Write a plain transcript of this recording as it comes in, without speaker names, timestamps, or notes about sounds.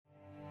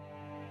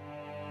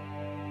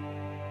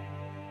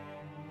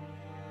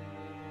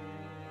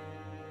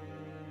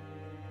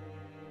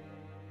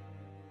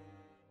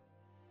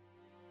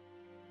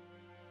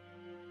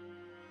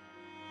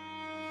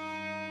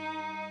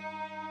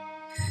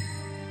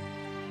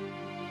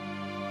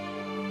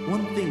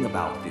One thing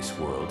about this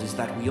world is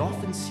that we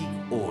often seek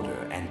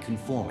order and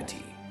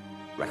conformity.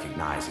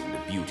 Recognizing the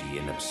beauty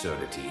and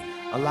absurdity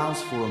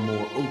allows for a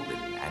more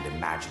open and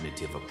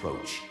imaginative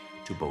approach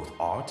to both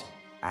art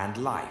and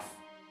life.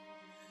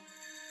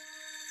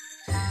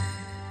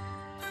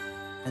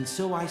 And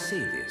so I say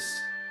this: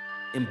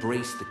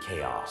 embrace the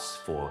chaos,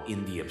 for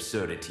in the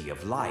absurdity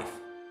of life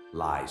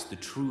lies the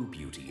true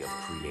beauty of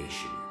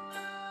creation.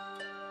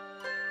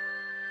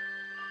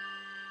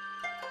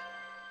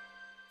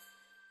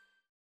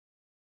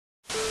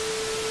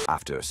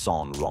 After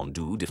Son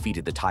Rondu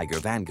defeated the Tiger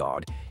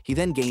Vanguard, he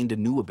then gained a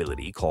new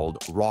ability called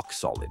Rock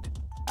Solid.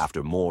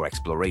 After more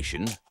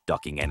exploration,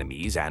 ducking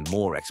enemies, and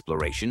more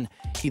exploration,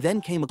 he then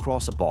came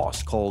across a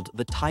boss called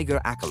the Tiger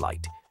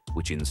Acolyte,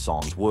 which in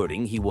Son's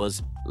wording he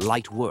was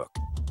light work.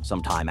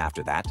 Sometime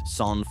after that,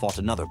 Son fought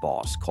another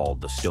boss called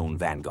the Stone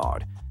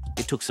Vanguard.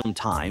 It took some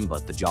time,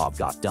 but the job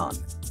got done.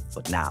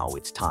 But now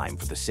it's time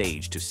for the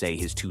sage to say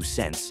his 2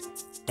 cents.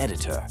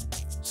 Editor,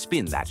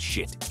 spin that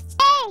shit.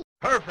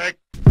 Perfect.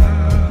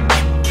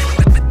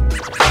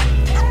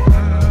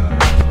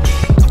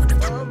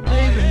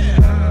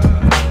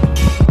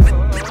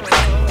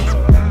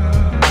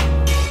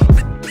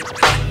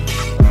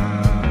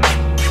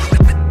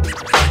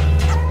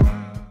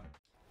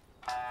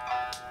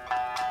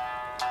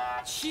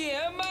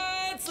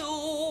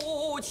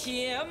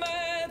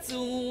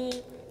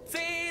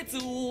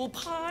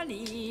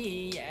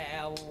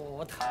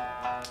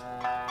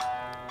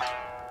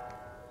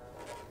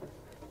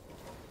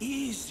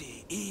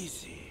 Easy,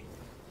 easy.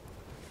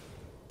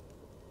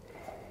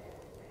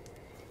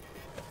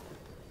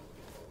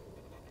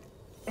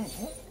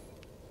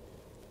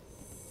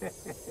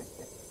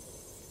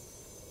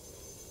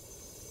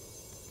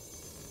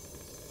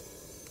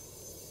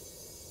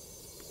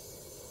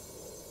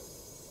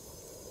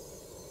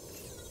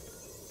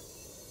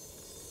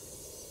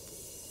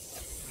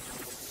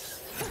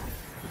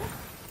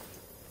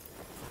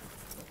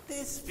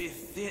 This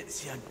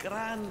befits you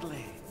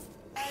grandly.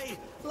 Hey,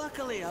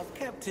 luckily I've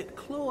kept it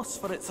close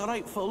for its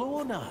rightful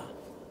owner.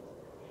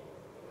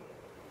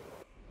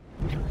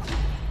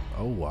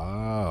 Oh,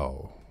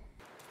 wow.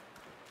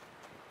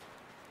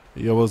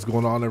 Yo, what's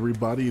going on,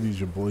 everybody? It is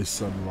your boy,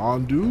 Son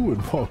Rondu,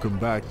 and welcome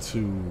back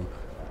to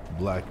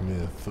Black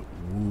Myth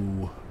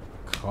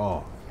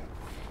Wukong.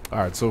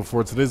 Alright, so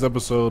for today's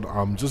episode,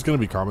 I'm just going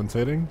to be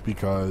commentating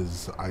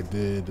because I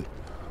did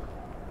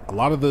a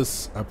lot of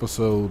this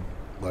episode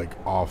like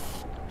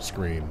off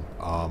screen.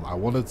 I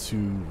wanted to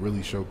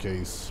really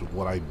showcase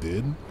what I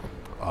did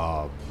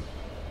off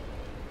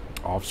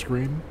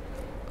screen.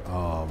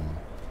 And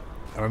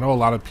I know a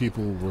lot of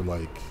people were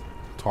like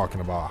talking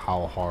about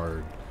how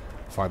hard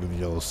fighting the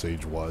Yellow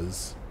Sage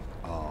was.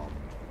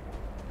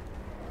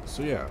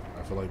 So yeah,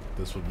 I feel like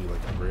this would be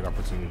like a great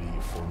opportunity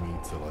for me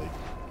to like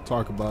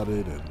talk about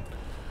it and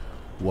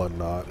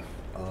whatnot.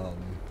 Not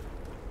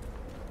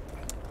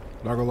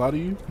gonna lie to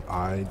you,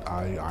 I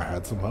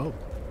had some help.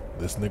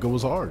 This nigga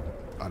was hard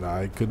and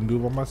I couldn't do it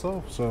by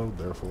myself, so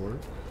therefore,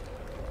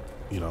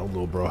 you know,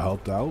 little bro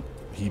helped out.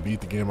 He beat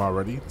the game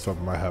already,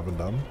 something I haven't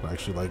done.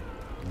 Actually, like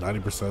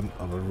 90%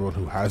 of everyone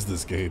who has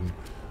this game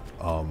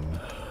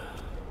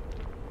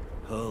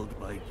Hurled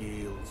by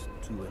gales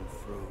to and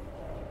fro,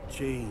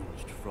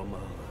 changed from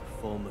our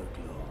former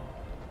glow.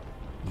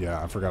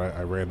 yeah, I forgot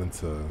I ran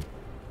into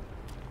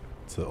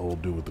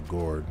old dude with the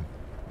gourd,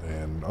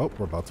 and oh,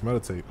 we're about to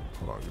meditate.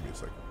 Hold on, give me a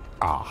second.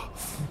 Ah.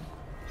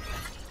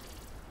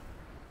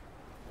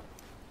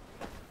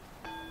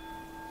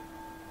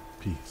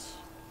 Peace.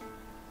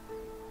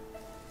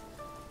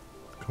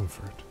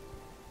 Comfort.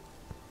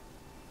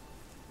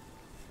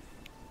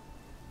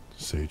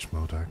 Sage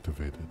mode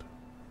activated.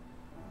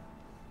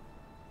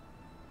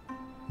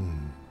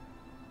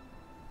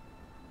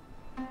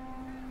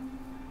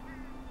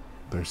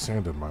 There's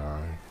sand in my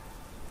eye.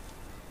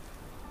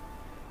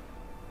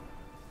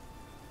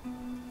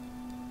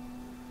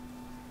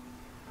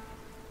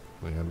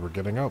 And we're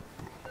getting up.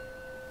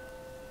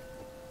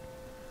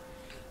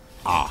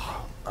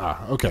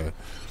 Okay.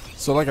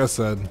 So like I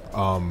said,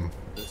 The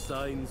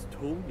signs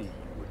told me you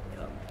would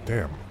come.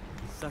 damn.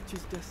 Such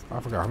is destiny. I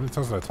forgot how many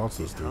times did I talk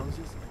to this dude?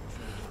 Houses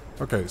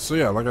Okay, so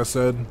yeah, like I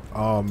said,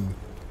 I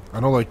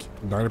know like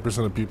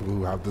 90% of people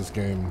who have this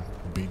game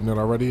beaten it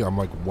already. I'm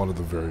like one of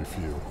the very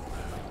few,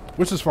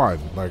 which is fine.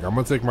 Like, I'm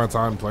gonna take my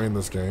time playing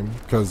this game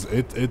because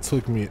it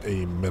took me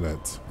a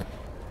minute,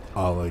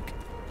 like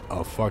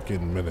a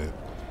fucking minute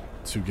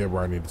to get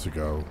where I needed to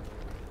go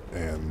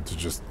and to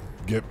just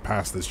get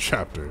past this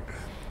chapter.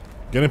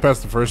 Getting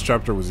past the first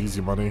chapter was easy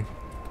money,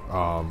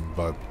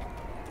 but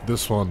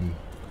this one,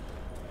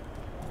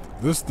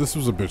 this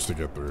was a bitch to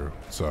get through.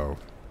 So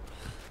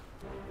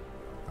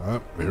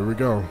here we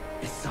go.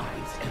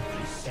 Besides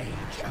every sage,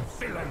 a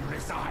villain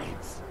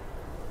resides.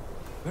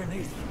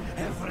 Beneath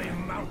every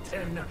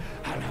mountain,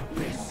 an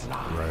abyss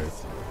lies. Right.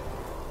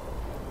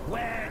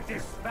 Where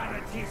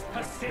disparities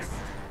persist,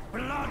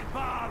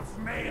 bloodbaths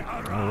may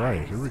arise. All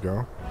right, here we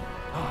go.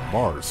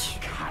 Bars.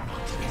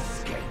 Cannot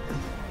escape,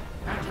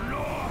 and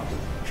nor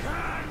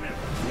can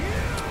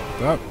you.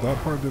 That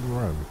part didn't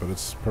run, but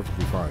it's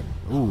perfectly fine.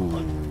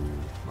 Ooh,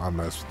 I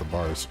messed with the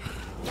bars.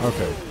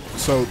 Okay,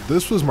 so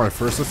this was my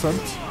first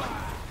attempt.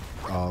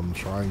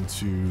 Trying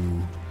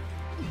to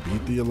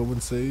beat the Yellow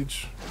Wind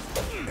Sage.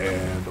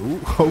 And,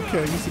 ooh,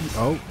 okay, you see,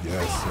 oh,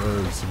 yes,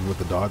 sir, you see me with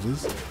the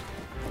dodges.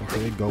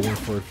 Okay, going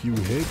for a few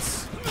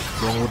hits.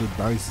 Going with a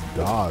nice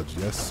dodge,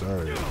 yes,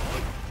 sir.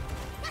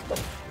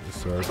 Yes,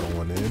 sir,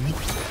 going in.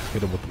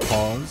 Hit him with the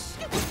pause.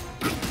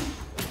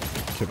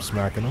 Kept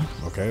smacking him.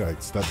 Okay, I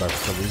stepped back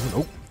for some reason.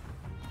 Oh,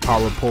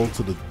 power pull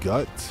to the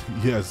gut.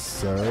 Yes,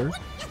 sir.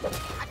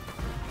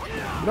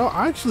 You know,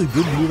 I actually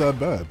didn't do that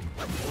bad.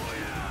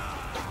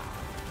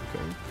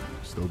 Okay,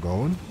 still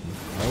going.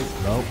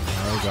 Nope,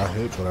 I got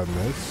hit, but I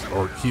missed.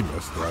 Or he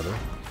missed, rather.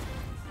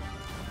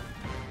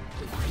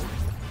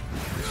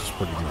 This is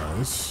pretty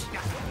nice.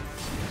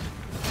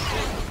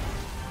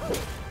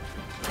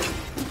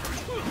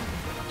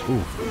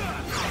 Oof.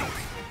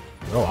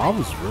 Yo, I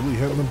was really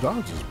hitting them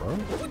dodges, bro.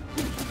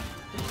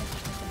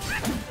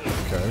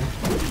 Okay.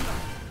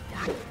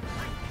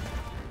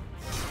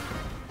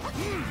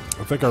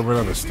 I think I ran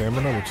out of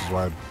stamina, which is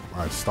why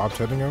I stopped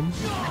hitting him.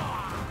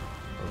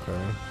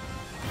 Okay.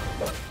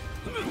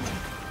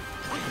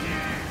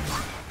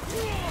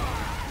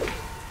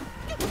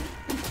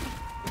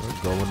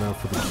 Going there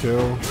for the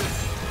kill.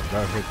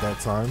 Got hit that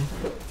time.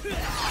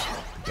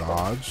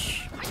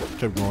 Dodge.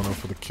 Kept going up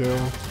for the kill.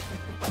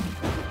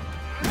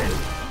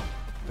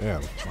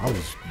 Damn, I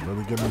was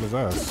really getting his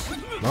ass.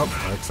 Nope,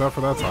 except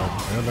for that time.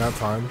 And that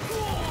time.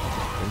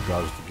 And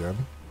dodged again.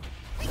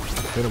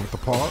 Hit him with the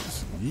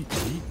pause. Yeet,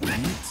 yeet,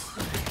 yeet.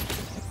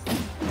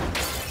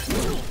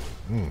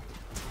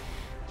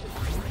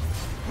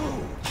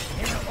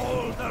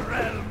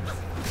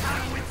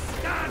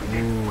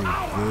 Ooh,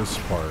 this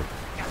part.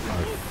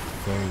 I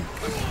think.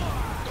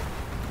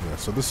 Yeah,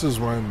 so this is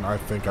when I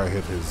think I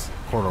hit his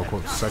quote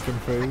unquote second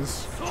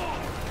phase.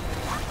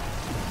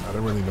 I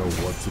didn't really know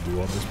what to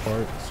do on this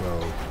part, so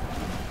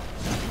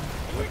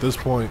at this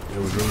point it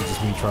was really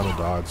just me trying to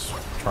dodge,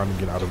 trying to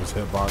get out of his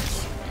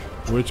hitbox,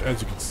 which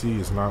as you can see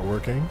is not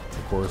working.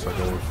 Of course I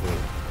go for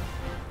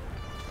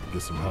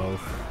get some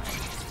health.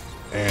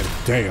 And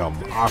damn,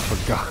 I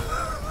forgot.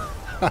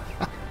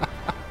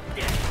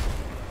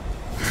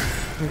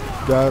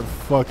 That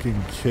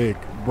fucking kick.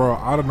 Bro,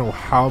 I don't know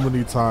how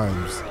many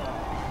times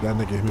that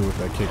nigga hit me with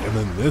that kick. And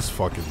then this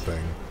fucking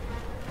thing.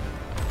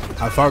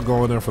 I thought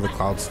going in for the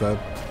cloud step,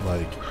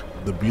 like,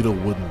 the beetle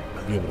wouldn't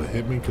be able to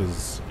hit me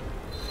because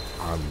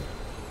I'm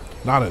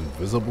not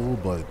invisible,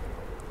 but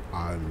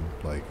I'm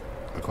like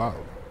a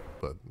cloud.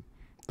 But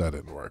that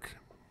didn't work.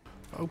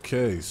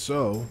 Okay,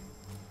 so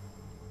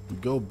we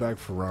go back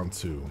for round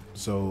 2.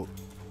 So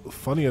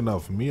funny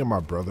enough, me and my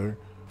brother,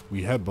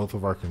 we had both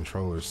of our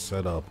controllers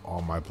set up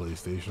on my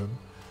PlayStation.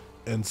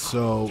 And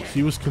so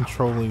he was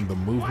controlling the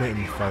movement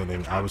and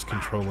fighting. I was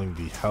controlling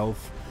the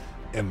health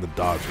and the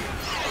dodging.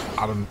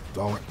 I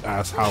don't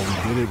ask how we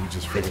did it, we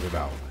just figured it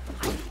out.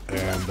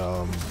 And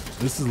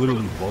this is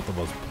literally both of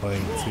us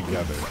playing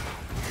together.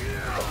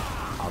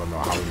 I don't know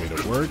how we made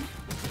it work,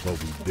 but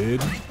we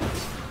did.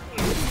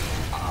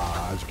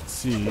 As you can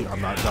see,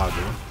 I'm not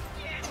dodging.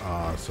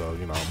 So,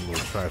 you know, I'm a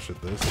little trash at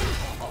this.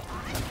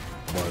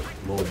 But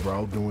little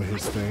bro doing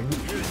his thing.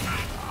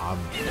 I'm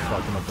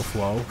fucking up the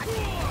flow.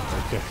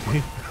 Okay.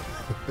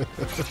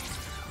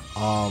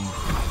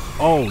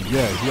 Oh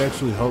yeah, he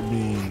actually helped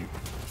me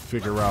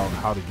figure out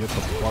how to get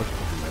the pluck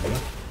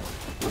implemented.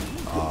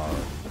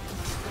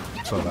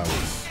 So that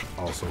was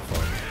also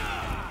fun.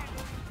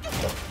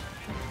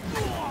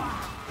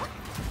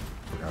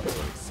 Forgot to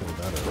say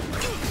that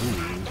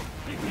earlier.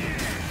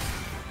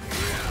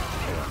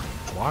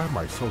 Why am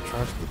I so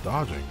trash at the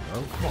dodging,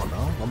 bro? Come on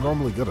now. I'm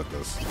normally good at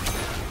this.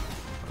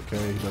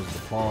 Okay, he does the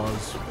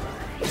pause.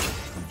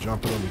 We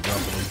jumping him,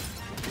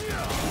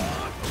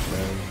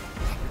 Okay.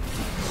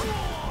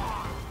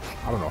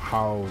 I don't know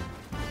how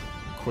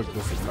quick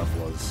this attempt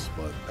was,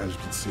 but as you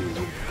can see,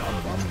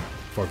 I'm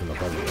fucking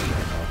up everything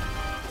right now.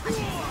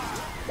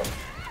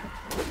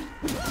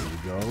 There we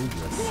go.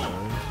 Yes, sir.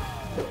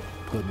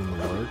 Putting in the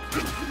work.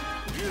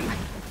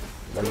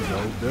 There we go.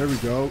 There we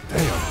go.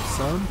 Damn,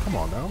 son. Come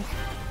on now.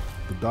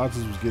 The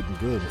dodges was getting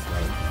good. It's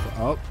like,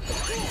 up.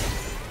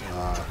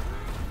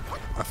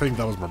 I think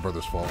that was my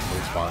brother's fault, but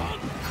it's fine.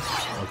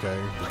 Okay,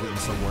 we're getting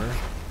somewhere.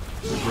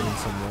 We're getting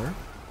somewhere.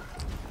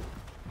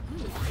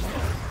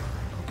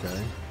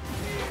 Okay.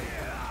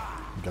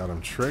 Got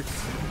him tricked.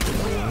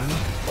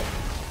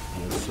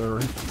 Yes, sir.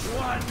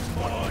 One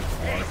more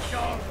taste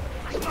of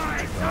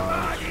my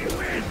Kabagi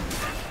wins.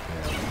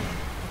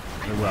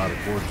 And we're out of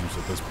board juice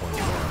at this point.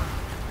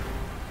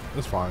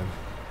 It's fine.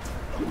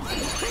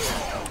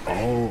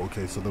 Oh,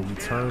 okay, so then we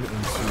turn into,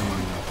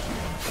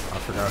 I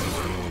forgot his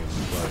name,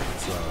 but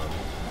it's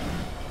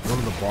one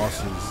of the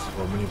bosses,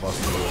 or mini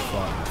bosses that we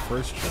fought in the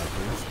first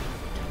chapter.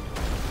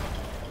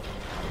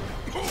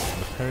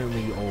 And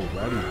apparently old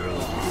Ratty Bill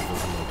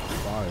doesn't like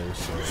fire,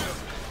 so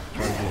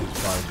try to get his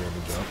fire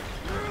damage up.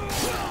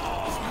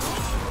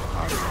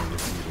 I'm going to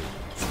defeat it.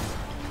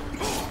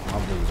 I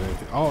don't think there's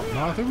anything. Oh, no,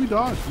 I think we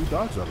dodged. We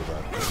dodged out of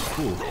that. That's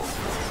cool.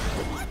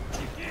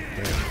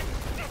 Damn.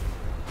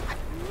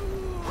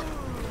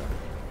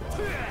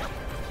 Wow.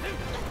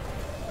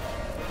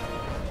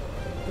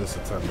 This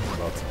attempt is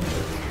about to be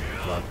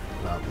not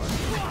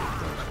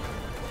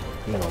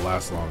you know,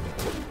 last long.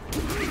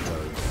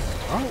 Because,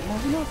 oh, well,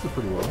 we lasted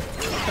pretty well.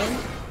 Okay.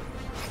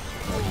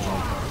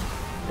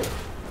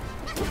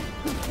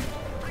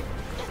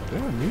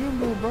 Damn, me and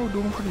little bro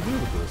doing pretty good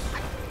with this.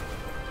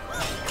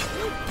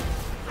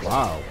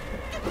 Wow.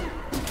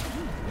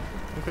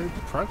 Okay,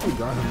 practically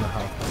got him to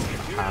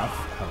half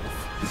health.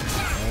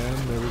 And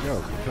there we go.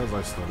 Because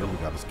I stunned him, we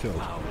got us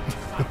killed.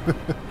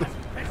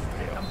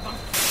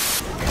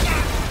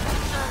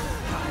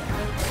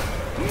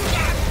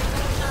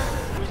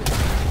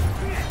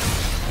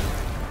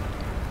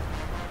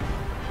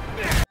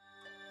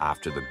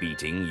 After the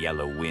beating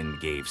Yellow Wind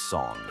gave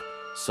Son,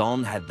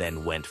 Son had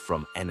then went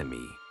from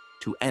enemy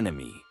to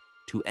enemy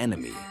to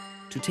enemy,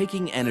 to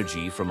taking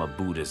energy from a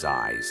Buddha's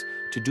eyes,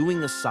 to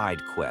doing a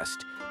side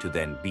quest, to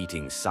then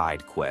beating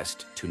side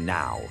quest, to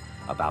now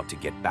about to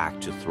get back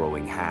to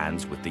throwing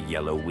hands with the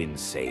Yellow Wind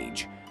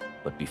Sage.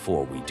 But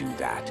before we do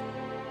that,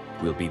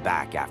 we'll be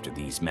back after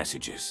these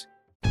messages.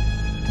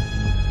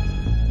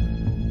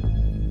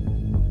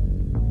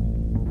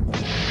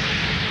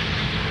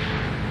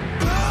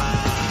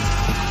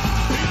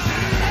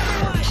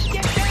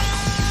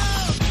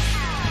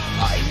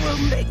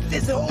 Make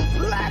this whole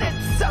planet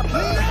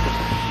suffer!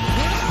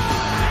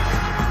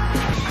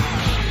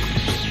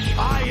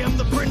 I am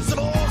the Prince of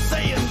all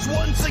Saiyans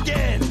once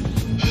again!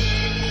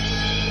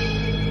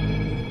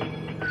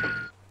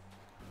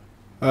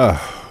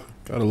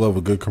 Gotta love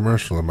a good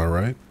commercial, am I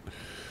right?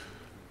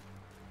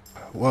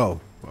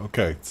 Well,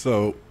 okay,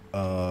 so,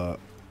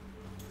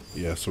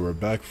 yeah, so we're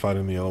back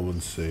fighting the Yellow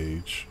Wind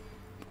Sage.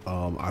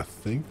 I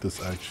think this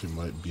actually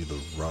might be the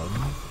run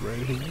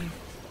right here.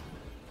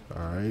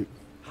 Alright.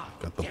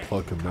 Got the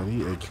Pluck of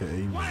Many,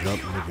 aka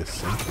Jump Nigga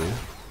Central.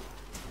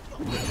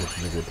 Hit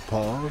nigga with the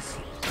pause,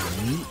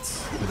 meat,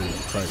 hit a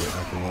Tiger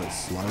Acolyte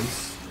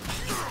Slice,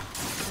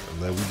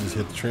 and then we just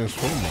hit the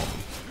Transform on.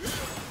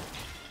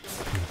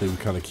 I think we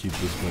kind of keep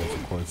this going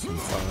for quite some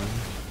time.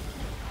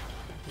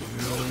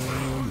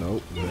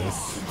 Nope, miss.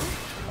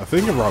 I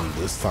think around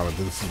this time, I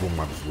think this is when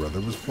my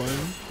brother was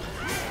playing.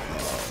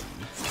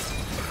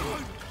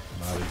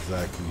 Not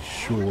exactly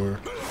sure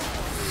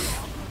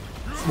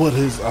what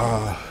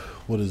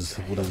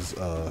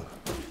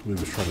we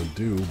was trying to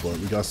do, but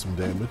we got some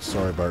damage.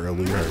 Sorry about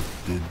earlier, I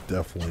did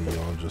definitely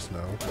yawn just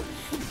now.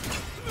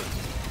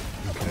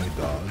 Okay,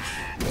 dodge.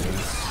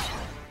 Yes.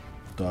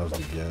 Dodged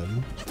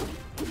again.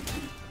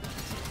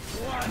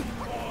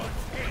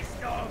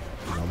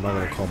 I'm not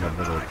gonna call my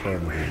brother a pro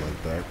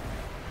like that.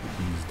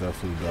 He's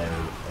definitely died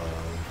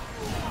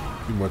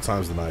a few more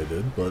times than I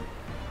did, but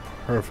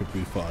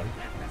perfectly fine.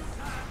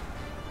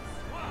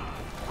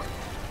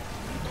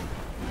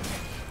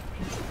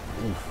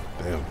 Oof,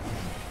 damn.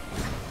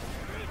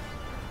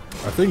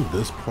 I think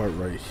this part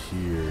right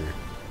here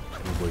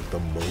is like the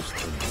most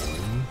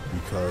annoying,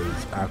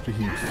 because after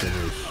he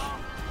finished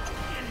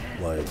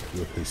like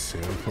with his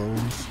sand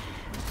clones,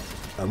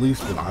 at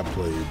least when I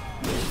played,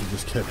 he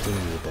just kept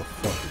hitting me with a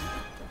fucking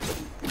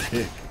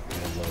kick,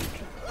 and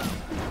like,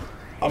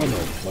 I don't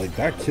know, like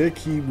that kick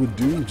he would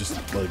do just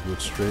like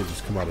would straight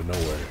just come out of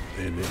nowhere,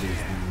 and it is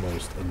the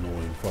most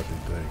annoying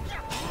fucking thing.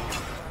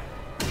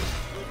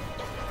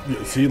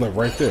 Yeah, see, like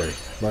right there,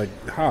 like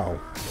how?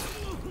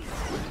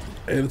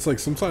 And it's like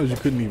sometimes you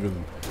couldn't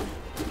even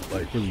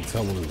like really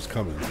tell when it was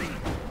coming.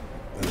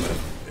 And then,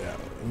 yeah,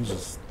 it was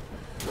just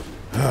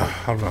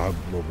I don't know how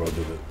little bro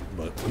did it,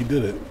 but he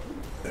did it,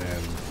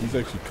 and he's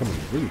actually coming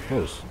really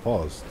close.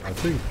 Pause. I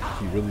think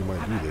he really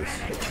might do this.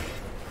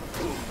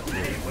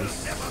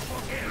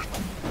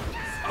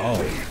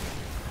 Oh,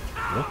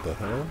 what the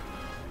hell?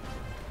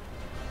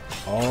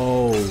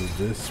 Oh,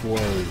 this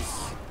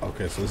was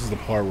okay. So this is the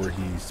part where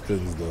he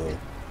spins the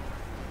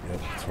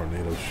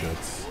tornado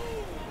shits.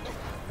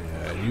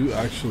 Yeah, you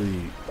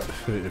actually,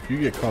 if you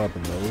get caught up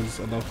in those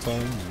enough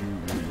times,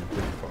 you're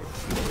pretty fucked.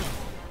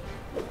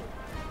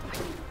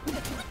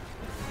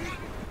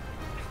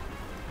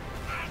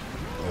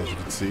 As you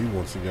can see,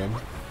 once again.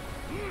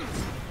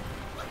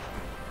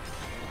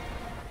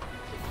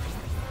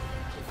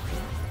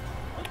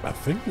 I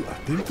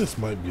think this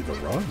might be the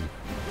run.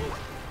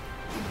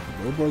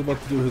 Nobody's about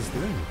to do his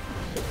thing.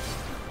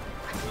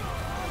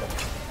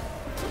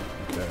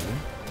 Okay.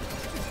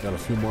 Got a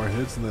few more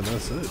hits and then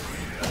that's it.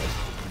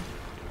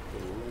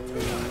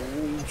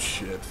 Oh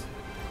shit.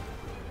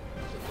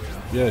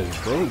 Yeah,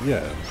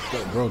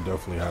 bro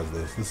definitely has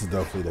this. This is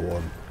definitely the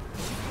one.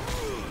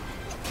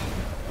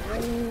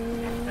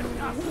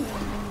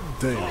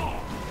 Damn.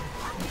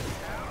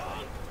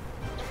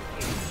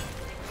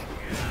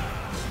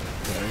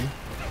 Okay.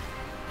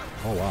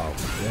 Oh wow.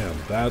 Damn,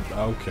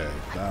 okay.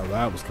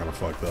 That was kind of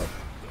fucked up.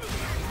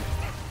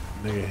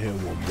 Nigga hit him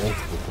with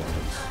multiple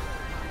clones.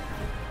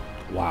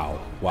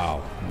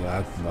 Wow.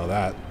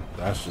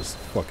 That's just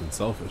fucking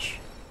selfish.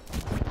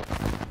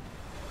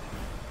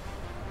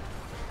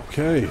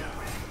 Okay.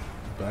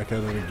 Back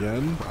at it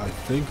again. I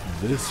think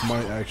this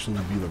might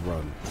actually be the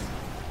run.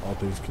 All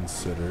things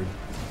considered.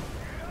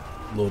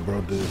 Little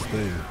bro did his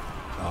thing.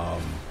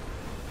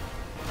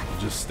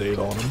 Just stayed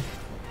on him.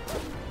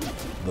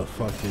 The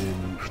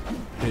fucking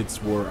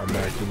hits were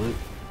immaculate.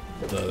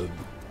 The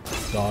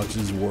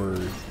dodges were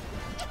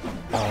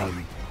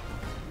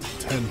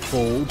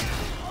tenfold.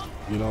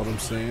 You know what I'm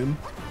saying?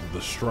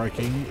 The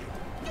striking,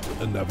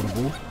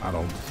 inevitable. I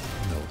don't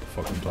know what the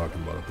fuck I'm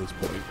talking about at this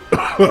point.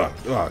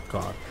 Oh,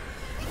 God.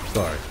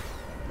 Sorry.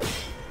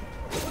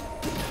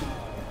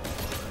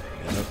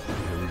 Yep,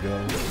 here we go.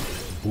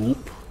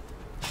 Boop.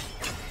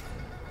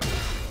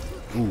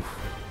 Oof.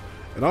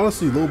 And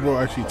honestly, Lil Bro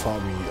actually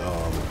taught me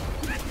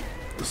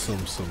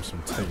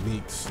some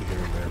techniques here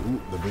and there.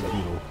 Ooh, the big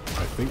beetle.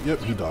 I think, yep,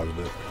 he dodged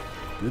it.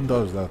 Didn't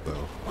dodge that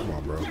though. Come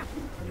on, bro.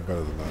 You're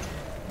better than that.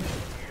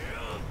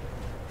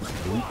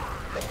 Ooh.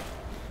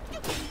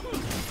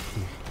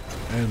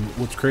 And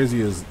what's crazy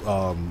is,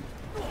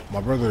 my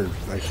brother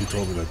actually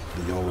told me that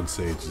the Yowen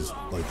Sage is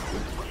like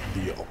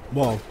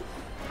well,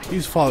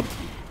 he's fought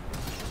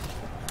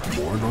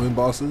more annoying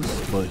bosses,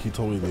 but he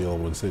told me the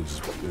Yowen Sage is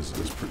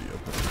pretty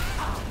epic.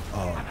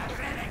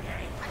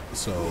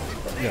 So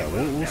yeah,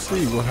 we'll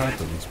see what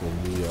happens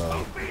when we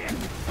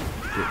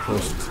get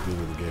closer to the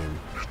end of the game.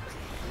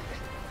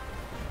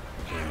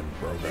 And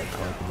bro got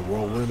caught in the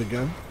whirlwind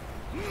again.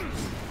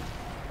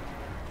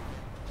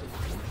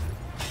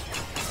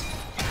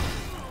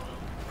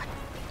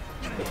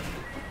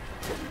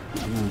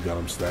 Ooh, got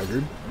him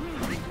staggered.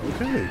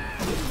 Okay.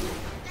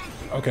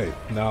 Okay,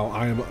 now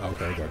I am...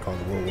 Okay, I got caught in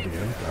the whirlwind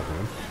again. Got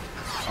him.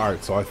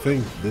 Alright, so I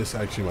think this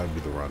actually might be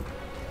the run.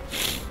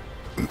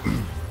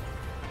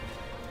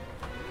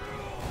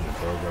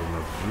 Bro, got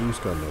enough juice,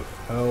 got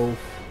enough health.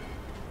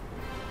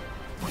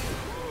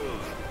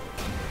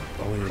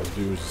 All you have to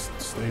do is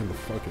just stay in the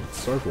fucking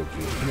circle, G.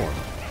 Come on.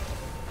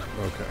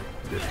 Okay,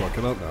 you're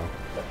fucking up now.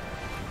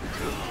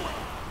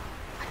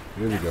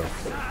 Here we go.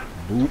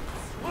 Boop.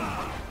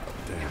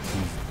 Damn,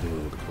 he's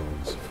good,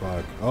 clones.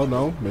 Fuck. Oh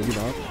no, maybe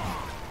not.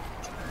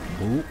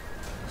 Boop.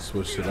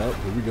 Switch it up.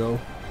 Here we go.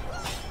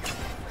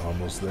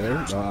 Almost there.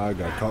 Nah, I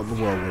got caught in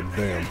the whirlwind.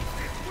 Damn.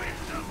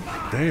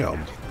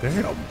 Damn.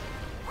 Damn.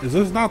 Is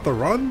this not the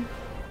run?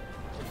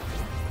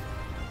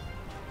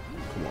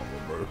 Come on,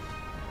 little bro.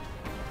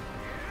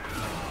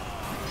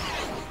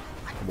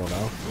 Come on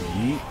now.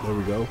 Yeet. There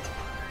we go.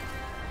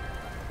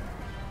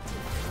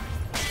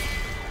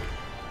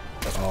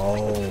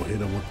 Oh, hit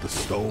him with the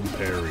stone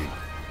parry.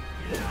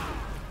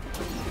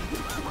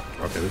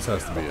 Okay, this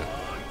has to be it.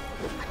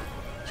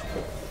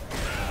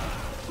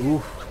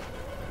 Oof.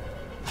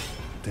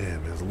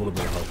 Damn, there's a little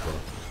bit of health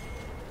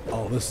though.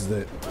 Oh, this is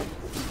it.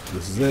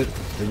 This is it.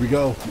 Here we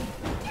go.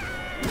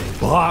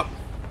 Bop.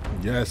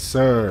 Yes,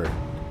 sir.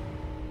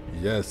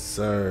 Yes,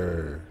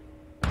 sir.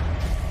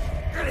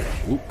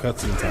 Oop,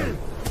 cutscene time.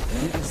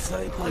 You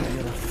disciple of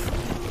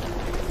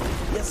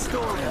you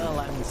stole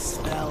her and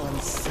spell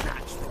and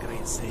snatched the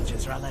great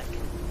sage's relic.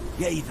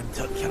 You even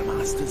took your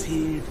master's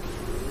heed.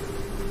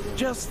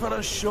 Just for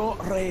a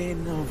short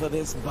reign over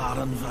this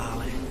barren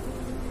valley.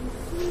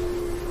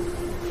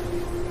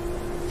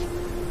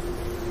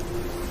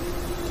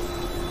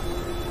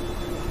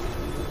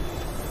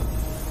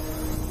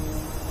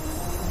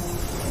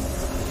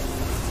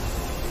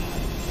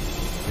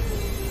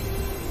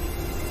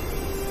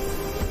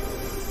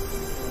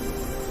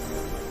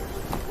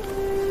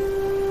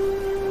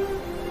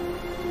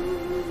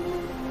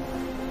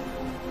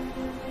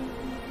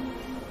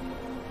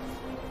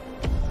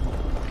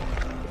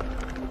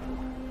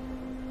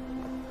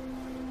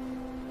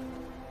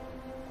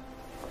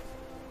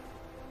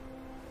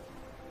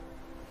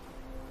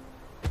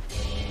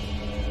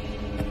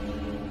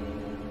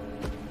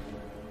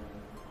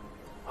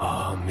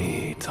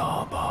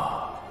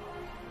 Amitabha.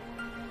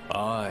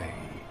 I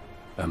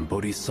am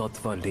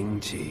Bodhisattva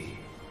Lingji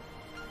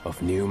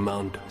of New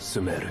Mount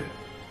Sumeru,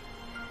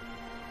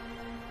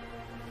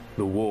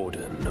 the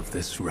warden of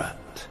this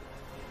rat.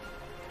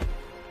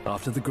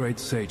 After the great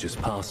sage's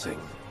passing,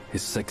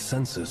 his six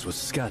senses were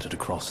scattered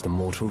across the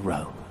mortal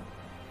realm.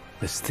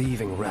 This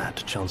thieving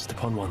rat chanced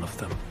upon one of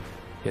them,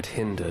 yet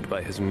hindered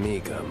by his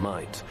meager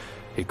might,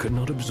 he could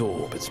not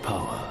absorb its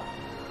power.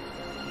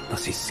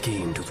 Thus he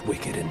schemed with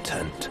wicked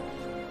intent.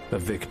 A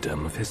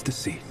victim of his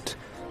deceit,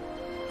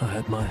 I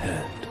had my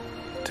head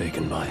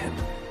taken by him.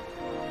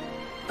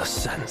 The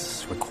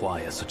sense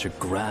requires such a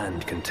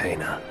grand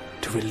container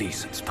to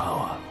release its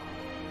power.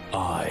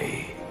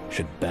 I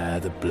should bear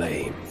the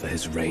blame for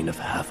his reign of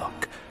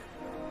havoc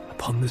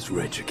upon this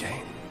ridge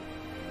again.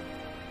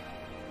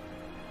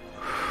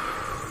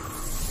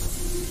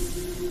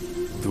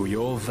 Through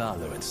your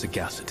valor and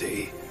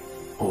sagacity,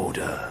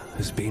 order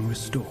has been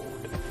restored.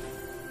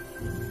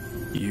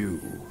 You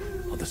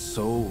are the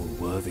sole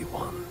worthy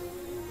one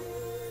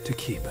to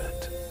keep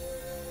it.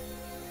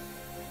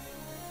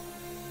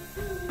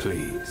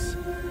 Please,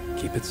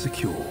 keep it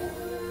secure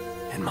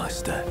in my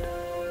stead.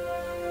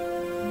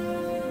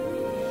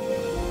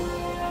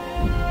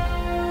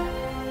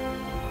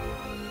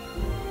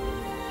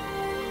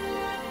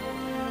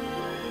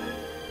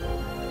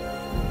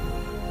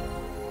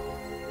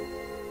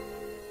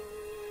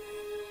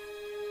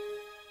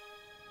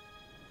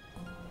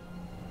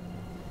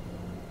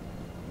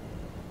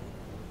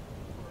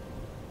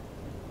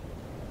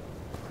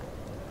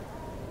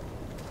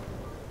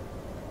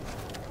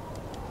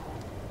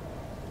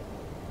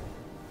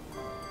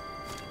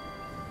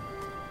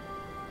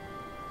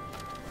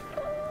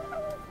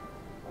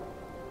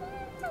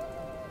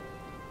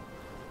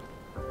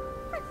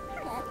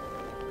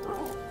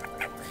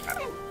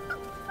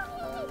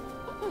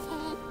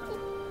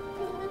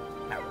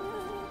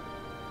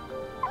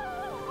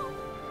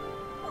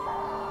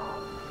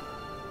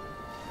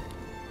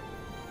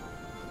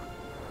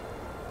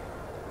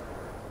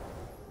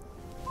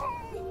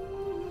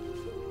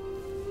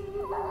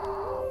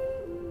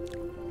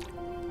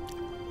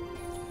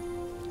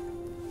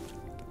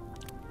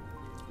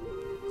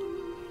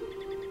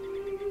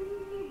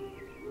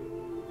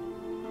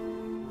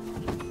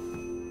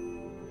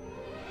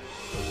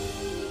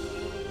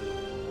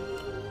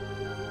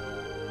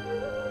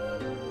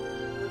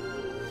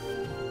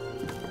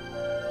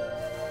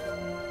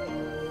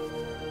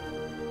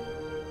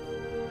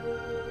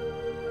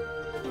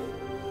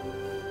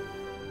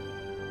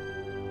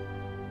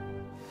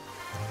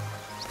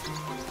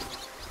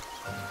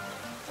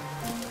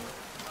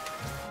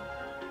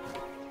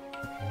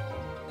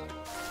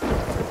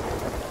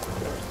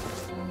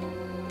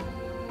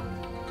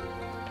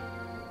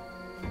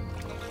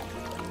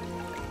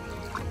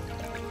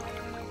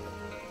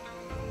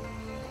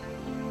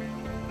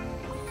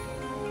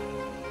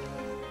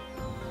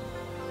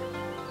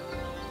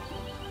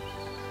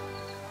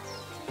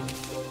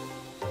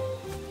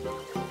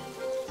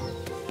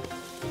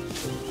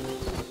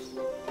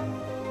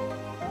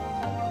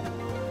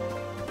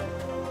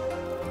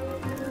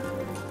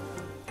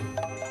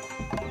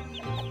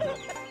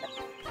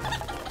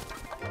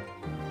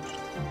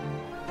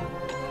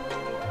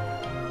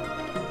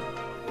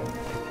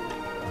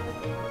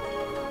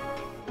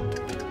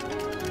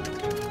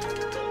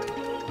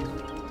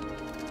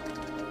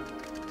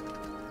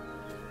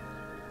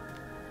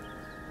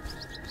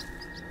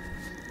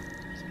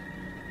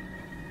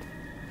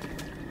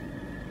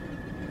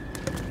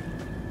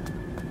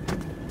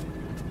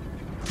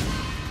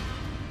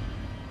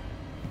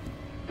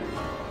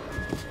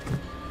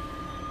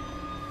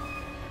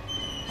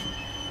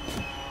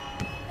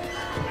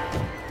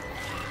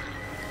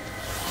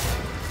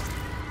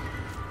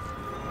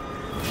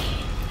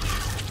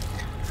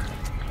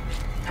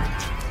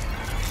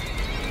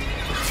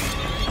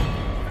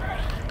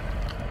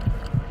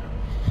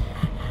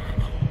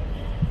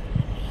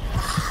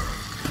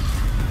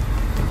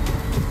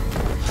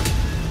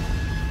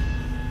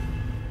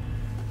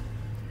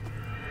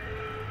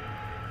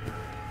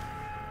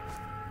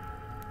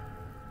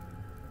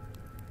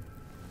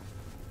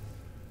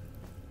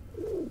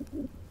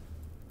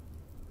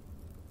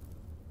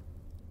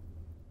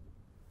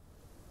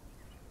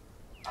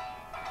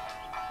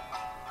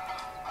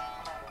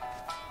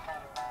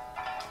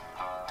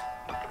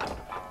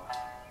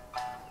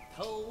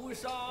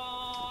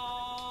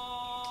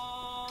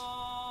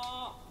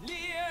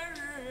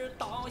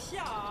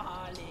 下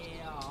了。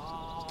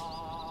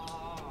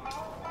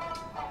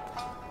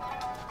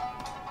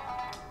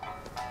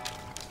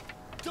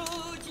这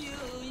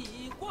就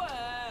一块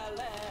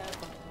来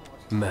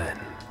多。 Men,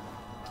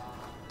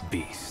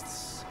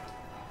 beasts,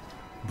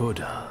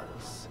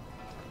 Buddhas,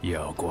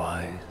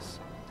 Yaoguais.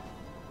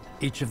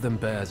 Each of them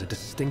bears a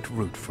distinct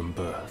root from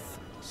birth,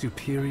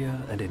 superior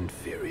and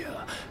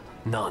inferior.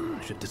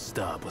 None should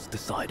disturb what's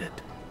decided.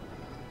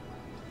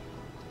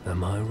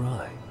 Am I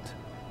right,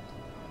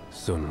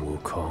 Sun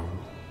Wukong?